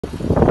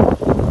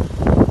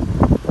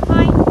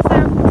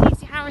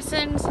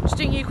license. Just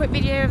doing you a quick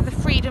video of the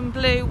Freedom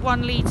Blue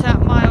 1 litre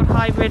mild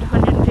hybrid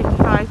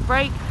 155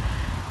 brake.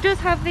 Does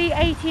have the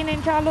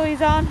 18-inch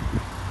alloys on,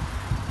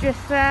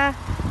 just there,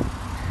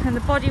 and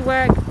the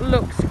bodywork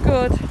looks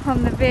good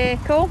on the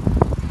vehicle.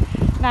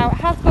 Now it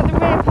has got the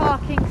rear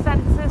parking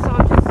sensor, so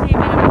I'll just zoom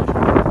in and you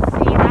can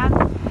see that,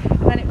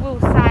 and then it will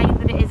say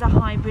that it is a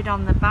hybrid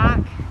on the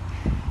back.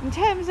 In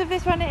terms of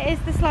this one, it is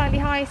the slightly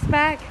higher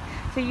spec,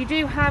 so you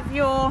do have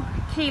your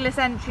keyless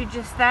entry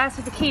just there, so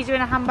if the keys are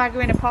in a handbag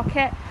or in a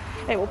pocket,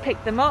 it will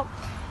pick them up.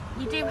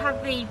 You do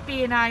have the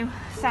B&O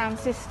sound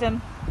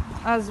system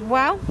as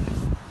well.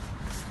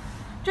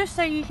 Just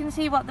so you can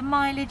see what the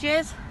mileage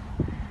is,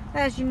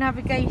 there's your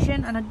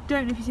navigation, and I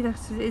don't know if you see that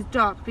because it is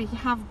dark, but you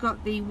have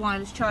got the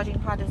wireless charging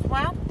pad as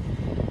well.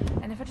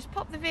 And if I just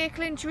pop the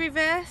vehicle into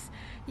reverse,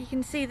 you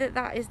can see that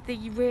that is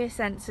the rear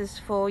sensors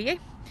for you.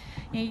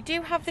 Now, you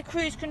do have the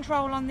cruise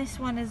control on this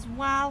one as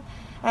well,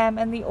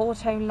 and the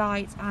auto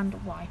lights and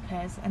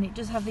wipers, and it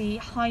does have the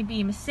high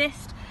beam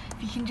assist.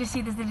 If you can just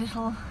see, there's the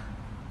little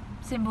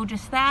symbol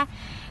just there.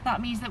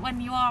 That means that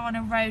when you are on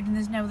a road and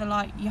there's no other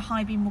light, your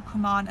high beam will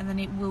come on, and then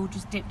it will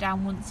just dip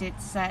down once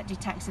it's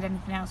detected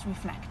anything else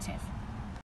reflective.